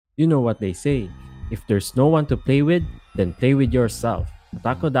You know what they say. If there's no one to play with, then play with yourself.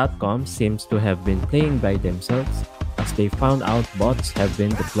 Kotaku.com seems to have been playing by themselves as they found out bots have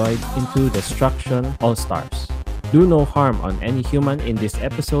been deployed into Destruction All-Stars. Do no harm on any human in this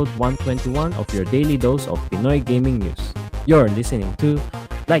episode 121 of your daily dose of Pinoy gaming news. You're listening to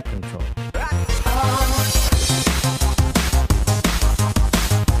Light Control.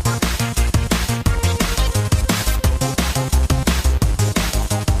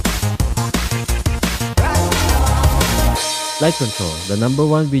 Light Control, the number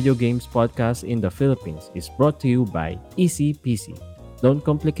one video games podcast in the Philippines, is brought to you by Easy PC. Don't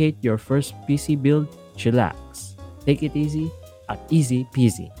complicate your first PC build, chillax. Take it easy at Easy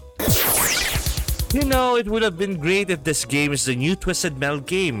PC. You know, it would have been great if this game is the new Twisted Metal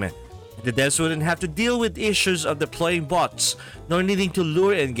game. The devs wouldn't have to deal with issues of deploying bots, nor needing to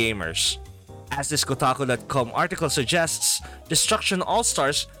lure in gamers. As this Kotaku.com article suggests, Destruction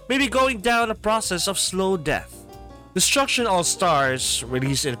All-Stars may be going down a process of slow death. Destruction All-Stars,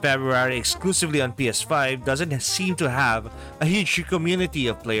 released in February exclusively on PS5, doesn't seem to have a huge community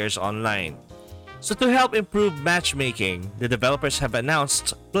of players online. So to help improve matchmaking, the developers have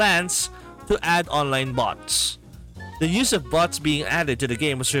announced plans to add online bots. The use of bots being added to the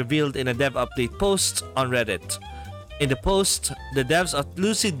game was revealed in a dev update post on Reddit. In the post, the devs at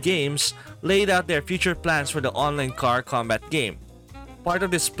Lucid Games laid out their future plans for the online car combat game. Part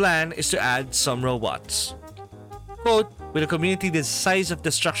of this plan is to add some robots. Quote, with a community the size of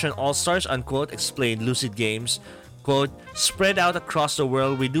Destruction All-Stars, unquote, explained Lucid Games, quote, spread out across the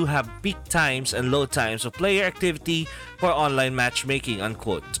world, we do have peak times and low times of player activity for online matchmaking,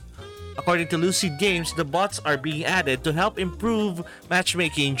 unquote. According to Lucid Games, the bots are being added to help improve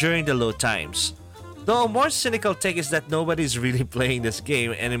matchmaking during the low times. Though a more cynical take is that nobody's really playing this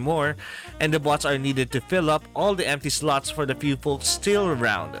game anymore, and the bots are needed to fill up all the empty slots for the few folks still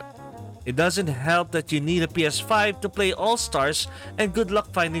around. It doesn't help that you need a PS5 to play All-Stars, and good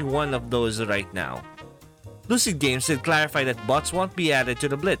luck finding one of those right now. Lucid Games did clarify that bots won't be added to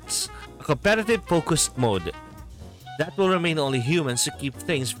the Blitz, a competitive focused mode. That will remain only humans to keep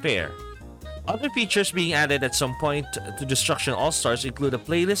things fair. Other features being added at some point to Destruction All-Stars include a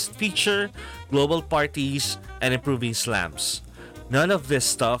playlist feature, global parties, and improving slams. None of this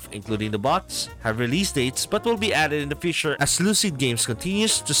stuff, including the bots, have release dates but will be added in the future as Lucid Games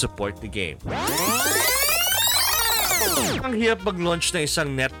continues to support the game. Ang hirap mag-launch ng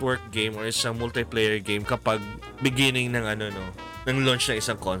isang network game or isang multiplayer game kapag beginning ng ng launch ng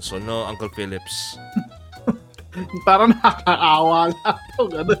isang console, no, Uncle Phillips? Parang nakakaawa lang ito,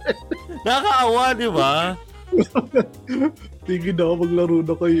 gano'n. Nakakaawa, di ba? Tingin na maglaro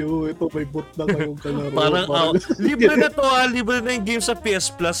na kayo. Ito, may bot na kayong kalaro. Parang, libre na to libre na yung game sa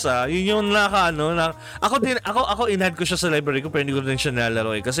PS Plus Yun yung ako in-add ko siya sa library ko pero hindi ko rin siya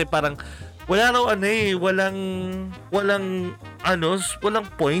nalaro Kasi parang, wala raw walang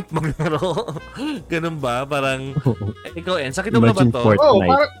point maglaro. Ganun ba? Parang, ikaw, sakit mo na ba to?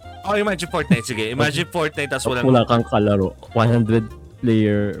 Imagine Fortnite. Sige, imagine Fortnite tas walang... Wala kang kalaro. 100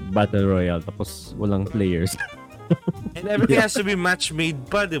 player battle royale tapos walang players. And everything has to be match made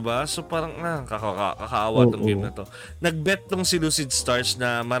pa, di ba? So parang kakaawa tong game na to. Nagbet tong si Lucid Stars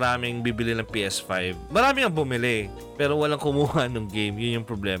na maraming bibili ng PS5. Maraming ang bumili, pero walang kumuha ng game. Yun yung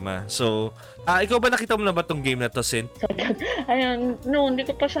problema. So, ikaw ba nakita mo na ba tong game na to, Sin? Ayun, no, hindi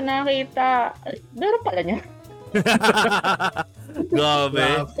ko pa siya nakita. Meron pala niya.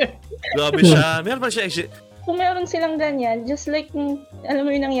 Grabe siya. Meron pa siya. Kung meron silang ganyan, just like, alam mo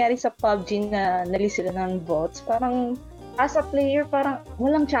yung nangyari sa PUBG na nalis sila ng bots, parang as a player, parang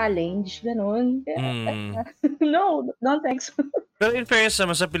walang challenge, ganun. No, don't thanks. Pero in fairness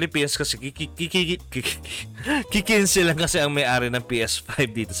naman sa Pilipinas kasi kikinsi lang kasi ang may-ari ng PS5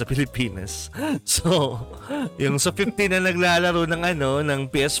 dito sa Pilipinas. So, yung sa 50 na naglalaro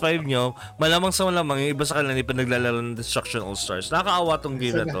ng PS5 nyo, malamang yung iba sa kanila hindi pa naglalaro ng Destruction All-Stars. Nakakaawa tong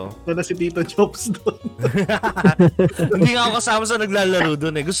game na to. Ito na si Tito Jobs doon. Hindi nga ako kasama sa naglalaro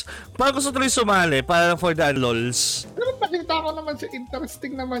doon Parang gusto tuloy sumali, parang for the lols. Pero pakita ko naman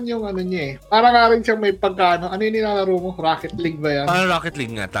interesting naman yung niya Parang nga rin siyang may pagkano. Ano yung nilalaro mo? Rocket League ba yan? Parang Rocket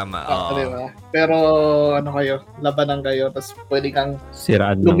League nga, tama. Diba? Pero kayo, labanan kayo, tapos pwede kang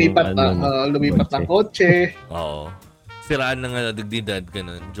siraan lumipat ng kotse. Oo. Siraan ng dignidad,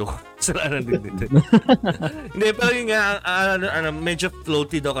 ganun. Joke. Siraan ng dignidad. Hindi, pero yun nga, medyo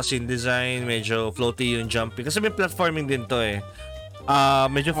floaty daw kasi yung design, medyo floaty yung jumping. Kasi may platforming din to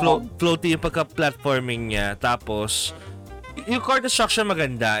medyo floaty yung pagka-platforming niya. Tapos, yung core destruction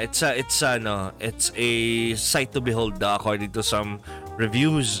maganda. It's a sight to behold according to some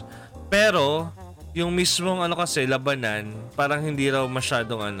reviews. Pero yung mismong ano kasi labanan, parang hindi raw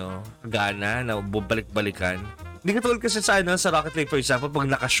masyadong gana na bubalik-balikan. Hindi katulad kasi sa Rocket League for example, pag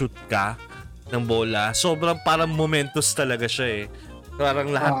nakashoot ka ng bola, sobrang parang momentous talaga siya eh.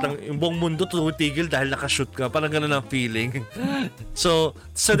 Parang lahat ng yung buong mundo tumitigil dahil nakashoot ka. Parang gano'n ang feeling. So,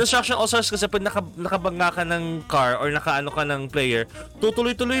 sa Destruction All-Stars kasi pag nakabangga ka ng car or nakaano ka ng player,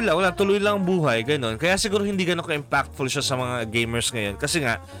 tuloy-tuloy lang. Wala, tuloy lang ang buhay. Gano'n. Kaya siguro hindi gano'n ka-impactful siya sa mga gamers ngayon. Kasi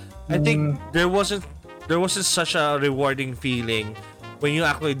nga, I think there wasn't such a rewarding feeling when you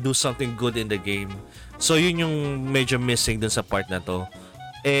actually do something good in the game. So, yun yung medyo missing dun sa part na to.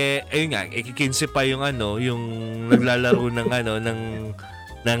 Ayun nga, ikikinsi pa yung yung naglalaro ng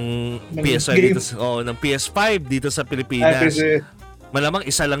PS5 dito ng PS5 dito sa Pilipinas. Malamang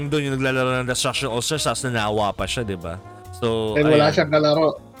isa lang doon yung naglalaro ng Destruction All-Stars tapos nanawa pa siya, 'di ba? So, wala siyang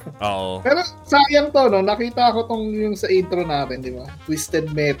kalaro. Oo. Pero sayang to, no? Nakita ko yung sa intro natin, di ba?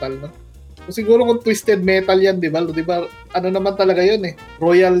 Twisted Metal, no? Siguro kung Twisted Metal yan, di ba? Ano naman talaga yun eh.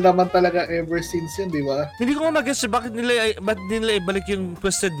 Royal naman talaga ever since yun, di ba? Hindi ko ma-guess bakit nila ibalik yung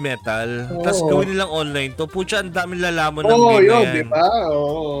Twisted Metal. Tapos gawin nilang online to. Pucha, ang daming lalamon ng game yun, na yan. di ba?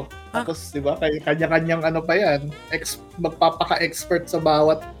 Oo. Tapos, di ba? Kanya-kanyang pa yan. Magpapaka-expert sa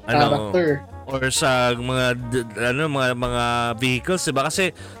bawat character. Or sa mga vehicles, di ba?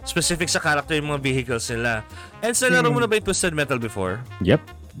 Kasi specific sa character yung mga vehicles nila. And sa laro mo na ba yung Twisted Metal before? Yep.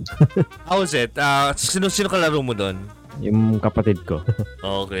 How was it? Sino kalaro mo doon? Yung kapatid ko.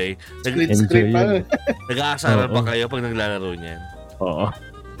 Okay. Script pa. Nag-aasaran pa kayo pag naglalaro niyan? Oo.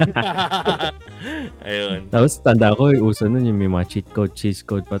 Ayun. Tapos tanda ko, uso nun yung may mga cheat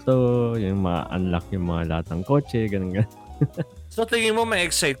code pa to, yung ma-unlock yung mga lahat ng kotse, ganun. So tingin mo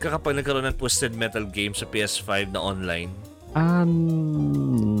ma-excite ka kapag nagkaroon ng Twisted Metal game sa PS5 na online?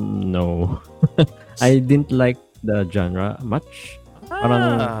 No. I didn't like the genre much.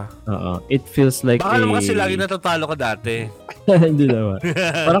 Parang, it feels like baka naman kasi lagi natatalo ka dati. Hindi naman.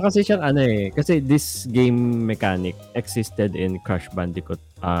 Parang kasi siyang kasi this game mechanic existed in Crash Bandicoot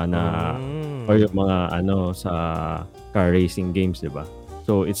or yung mga sa car racing games, diba?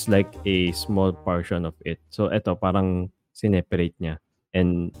 So it's like a small portion of it. So eto parang sineperate niya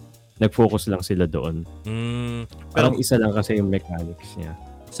and nag-focus lang sila doon. Parang isa lang kasi yung mechanics niya.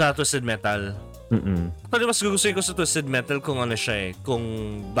 Sa Twisted Metal. Pero mas gugustuhin ko sa Twisted Metal kung siya kung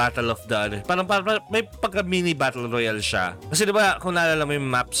Battle of the parang may pagka-mini Battle Royale siya. Kasi diba, kung naalala mo yung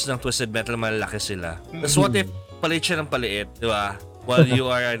maps ng Twisted Metal, malalaki sila. Tapos what if paliit siya ng paliit, diba? While you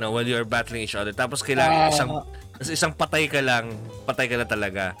are battling each other. Tapos kailangan isang patay ka na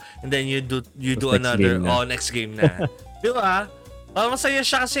talaga. And then you do another next game na. Diba? Parang masaya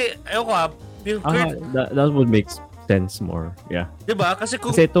siya kasi yung that would make sense more. Yeah. Diba? Kasi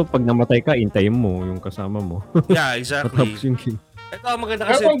ito, pag namatay ka, intayin mo yung kasama mo. Yeah, exactly. Ito ang maganda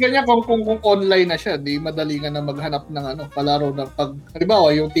kasi. Pero kung ganyan, kung online na siya, di madali nga na maghanap ng palaro ng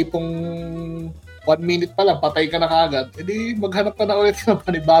halimbawa, yung tipong 1 minute pa lang, patay ka na kagad, edi maghanap ka na ulit ng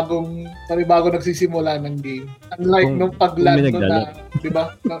panibagong nagsisimula ng game. Unlike nung pag-land na, di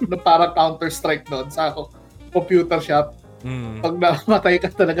ba, na parang Counter-Strike noon sa computer shop. Pag namatay ka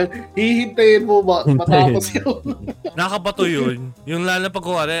talaga, hihintayin mo matapos yun. Nakabato yun. Yung lalo pag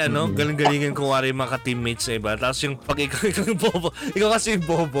kuwari, galing-galingan kuwari yung mga ka-teammates sa iba. Tapos yung pag ikaw yung bobo, ikaw kasi yung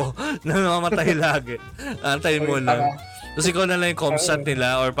bobo na namamatay lagi. Antayin mo lang. Tapos ikaw na lang yung comsat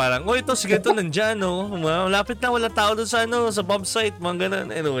nila or parang, ito, sige ito, nandyan, malapit na, wala tao doon sa bomb site, mga ganun.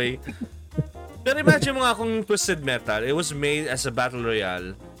 Anyway. Pero imagine mo nga kung Twisted Metal, it was made as a battle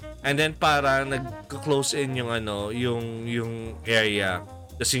royale. And then parang nag-close in yung yung area.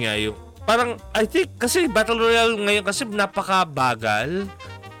 Kasi nga yung parang I think kasi Battle Royale ngayon kasi napakabagal.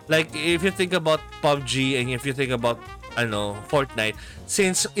 Like if you think about PUBG and if you think about Fortnite,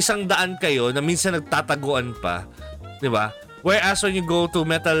 since 100 kayo na minsan nagtataguan pa, 'di ba? Whereas when you go to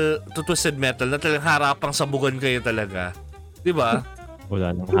Twisted Metal, na talagang harapang sabugan kayo talaga. 'Di ba?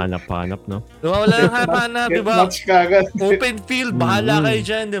 Wala nang hanap-hanap, no? Diba? Wala nang hanap-hanap, diba? Open field, bahala kayo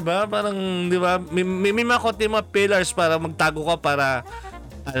dyan, diba? Parang, diba? May mga konti mga pillars para magtago ka para,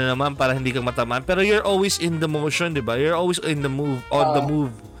 para hindi kang matamaan. Pero you're always in the motion, diba? You're always on the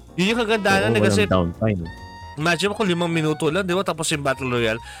move. Yun yung kagandahan kasi, downtime. imagine mo kung 5 minuto lang, diba? Tapos yung Battle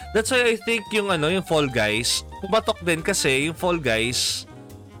Royale. That's why I think yung Fall Guys, pumatok din kasi yung Fall Guys,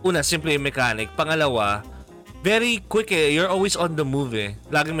 una, simple yung mechanic. Pangalawa, very quick you're always on the move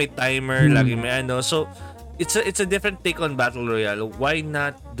laging may timer, laging may So it's a different take on Battle Royale. Why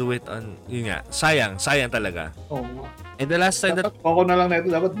not do it on yun nga, sayang talaga. And the last time that ako na lang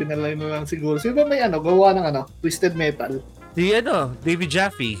dapat binalay na lang siguro. Sino ba may gawa ng Twisted Metal? Si David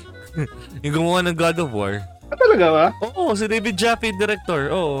Jaffe. Yung gumawa ng God of War. Talaga ba? Oo, si David Jaffe,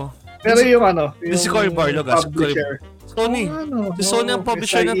 director. Oo. Pero yung si Cory Barlog, publisher. Sony. Si Sony ang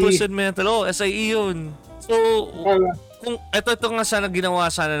publisher ng Twisted Metal. SIE yun. So, kung ito nga sana ginawa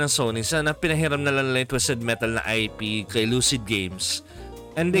sana ng Sony, sana pinahiram na lang nila yung Twisted Metal na IP kay Lucid Games.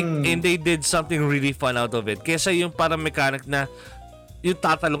 And they did something really fun out of it. Kesa yung parang mechanic na yung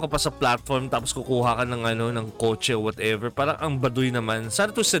tatalong ka pa sa platform tapos kukuha ka ng ng kotse or whatever. Parang ang baduy naman.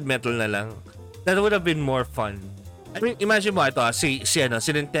 Sana Twisted Metal na lang. That would have been more fun. I mean, imagine mo ito si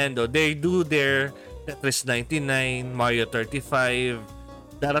Nintendo, they do their Tetris 99, Mario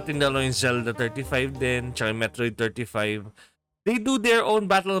 35, darating na lang yung Zelda 35 din, tsaka Metroid 35. They do their own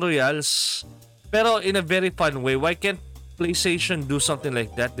battle royales, pero in a very fun way. Why can't PlayStation do something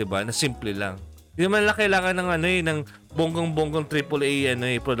like that, diba? Na simple lang. Hindi naman lang kailangan ng ng bonggang-bonggang AAA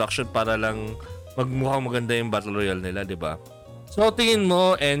production para lang magmukhang maganda yung battle royale nila, diba? So, tingin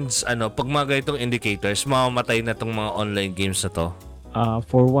mo, Ends, pag mga ganitong indicators, mamamatay na tong mga online games na to?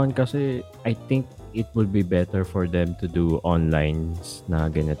 For one kasi, I think it would be better for them to do online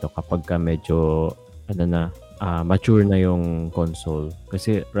na ganito kapag ka medyo, mature na yung console.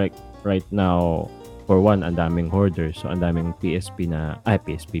 Kasi right now, for one, ang daming hoarders. So, ang daming PS5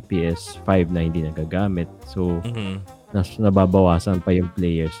 na hindi nagagamit. So, nababawasan pa yung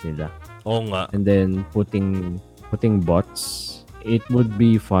players nila. Oo nga. And then, putting bots, it would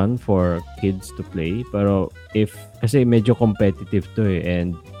be fun for kids to play, pero kasi medyo competitive to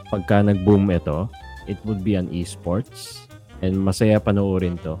and pagka nag-boom ito, it would be an esports and masaya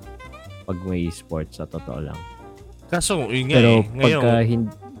panoorin to pag may esports, sa totoo lang. Kaso yun nga pero ngayon pagka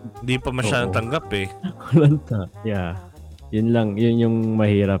hindi pa masyadong tanggap Kulanta. Yeah. Yun yung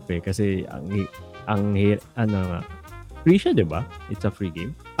mahirap kasi free siya, diba? It's a free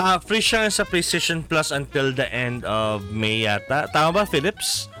game. Free siya sa PlayStation Plus until the end of May yata. Tama ba,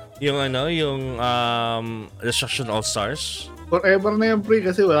 Philips? Yung Destruction All Stars? Forever na yung free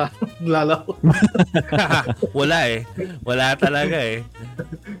kasi wala lalaro. Wala Wala talaga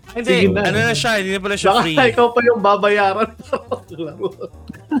Hindi, na siya, hindi na pala siya free. Baka ikaw pa yung babayaran.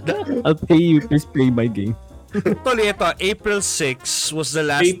 I'll pay you, please play my game. Actually, ito, April 6 was the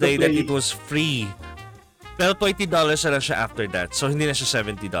last day that it was free. Pero $20 na lang siya after that. So, hindi na siya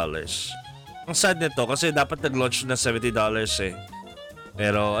 $70. Ang sad nito kasi dapat nag-launch na $70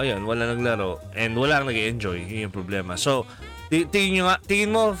 Pero, ayun, wala naglaro. And wala nang nag-enjoy. Yun yung problema. So, tingin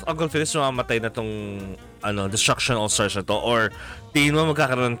mo, Uncle Phillips, mamamatay na tong Destruction All-Stars na to? Or tingin mo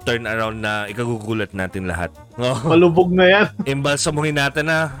magkakaroon ng turnaround na ikagugulat natin lahat? Malubog na yan. Imbalsamuhin natin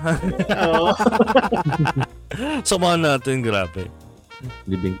na. Oo. Samahan natin, grabe.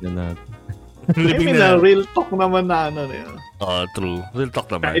 Libing na natin. Real talk naman na yun. True. Real talk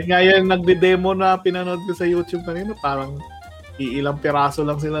naman. Kahit nga yan, nagde-demo na pinanood ko sa YouTube kanina, parang ilang piraso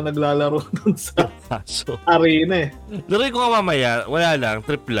lang sila naglalaro dun sa arena Laruin ko nga mamaya, wala lang,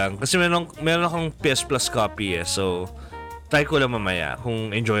 trip lang. Kasi meron akong PS Plus copy So, try ko lang mamaya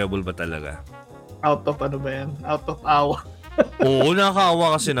kung enjoyable ba talaga. Out of Out of awa. Oo,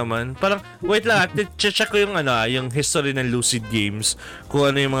 nakakaawa kasi naman. Parang, wait lang, check ko yung yung history ng Lucid Games, kung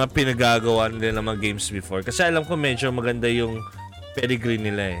ano yung mga pinagagawa nila ng mga games before. Kasi alam ko medyo maganda yung pedigree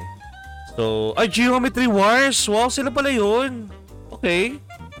nila So, Geometry Wars! Wow, sila pala yun! Okay,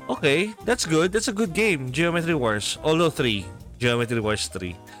 that's good. That's a good game, Geometry Wars. Although 3, Geometry Wars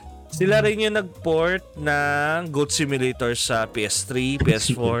 3. Sila rin yung nag-port ng Goat Simulator sa PS3,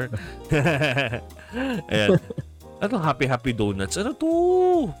 PS4. Ayan. Ano Happy Donuts? Ano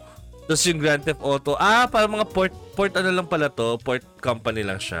to? Tapos yung Grand Theft Auto. Para mga port lang pala to. Port company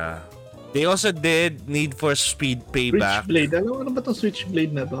lang siya. They also did Need for Speed Payback. Switchblade. Ano ba itong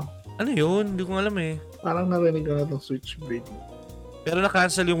Switchblade na to? Ano yun? Hindi ko alam Parang narinig ko na itong Switchblade. Pero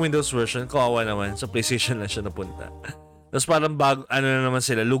na-cancel yung Windows version. Kawawa naman. Sa PlayStation lang siya napunta. Tapos parang na naman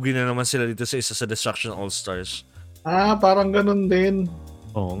sila. Lugi na naman sila dito sa isa sa Destruction All Stars. Parang ganun din.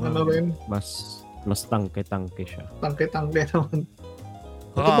 Oo nga. Rin? Mas tangke-tangke siya. Tangke-tangke naman.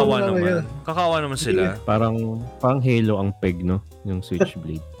 Kakaawa naman sila. Parang Halo ang peg, no? Yung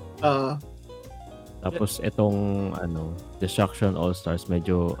Switchblade. Tapos itong Destruction All Stars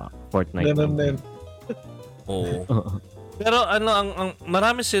medyo Fortnite. Ganun din. Oo. Pero ang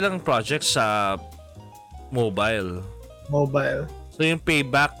marami silang projects sa mobile. So yung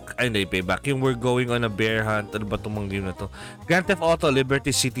Payback, yung We're Going on a Bear Hunt, ano ba itong mga game na to? Grand Theft Auto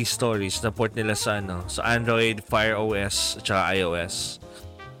Liberty City Stories, na port nila sa Android, Fire OS, at saka iOS.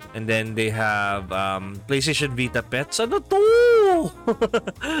 And then they have PlayStation Vita Pets. Ano to?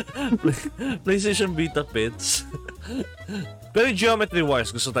 PlayStation Vita Pets. Pero yung Geometry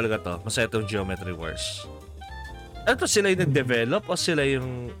Wars, gusto talaga to. Masaya itong Geometry Wars. Ano to, sila yung nag-develop o sila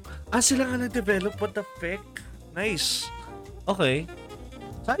yung... sila nga nag-develop? What the fuck? Nice. Okay.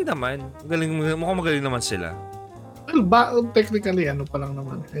 Kaya naman. Mukhang magaling naman sila. Well, technically, ano pa lang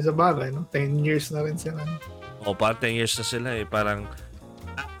naman. Sa bagay, no? 10 years na rin sila. Parang 10 years na sila eh. Parang,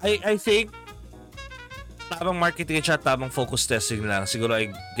 I think, tamang marketing at tamang focus testing lang. Siguro,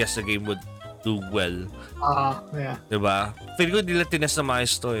 I guess the game would do well. Yeah. Diba? Feel ko nila tinest na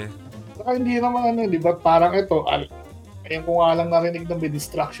maayos to eh. Saka hindi naman di ba parang ito, ayun ko nga lang narinig na may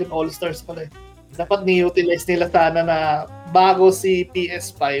Destruction All-Stars pala eh. Dapat ni-utilize nila sana na bago si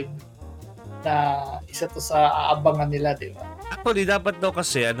PS5 na isa to sa aabangan nila, di ba? Actually, dapat daw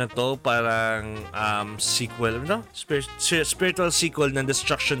kasi parang sequel, no? Spiritual sequel ng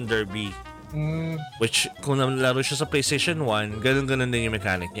Destruction Derby. Which, kung nalaro siya sa PlayStation 1, ganun-ganun din yung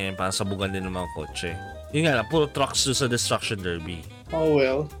mechanic niya. Parang sabugan din ng mga kotse. Yun nga lang, puro trucks doon sa Destruction Derby. Oh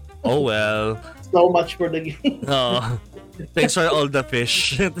well. So much for the game. No. Thanks for all the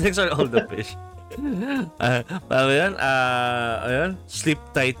fish. Paano yan? Ayun? Sleep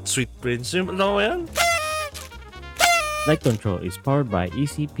Tight, Sweet Prince. Ano ba yan? Light Control is powered by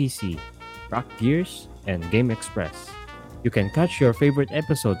ECPC, Rock Gears, and Game Express. You can catch your favorite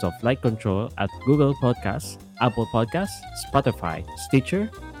episodes of Light Control at Google Podcasts, Apple Podcasts, Spotify,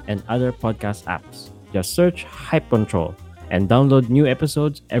 Stitcher, and other podcast apps. Just search Hype Control and download new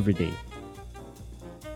episodes every day.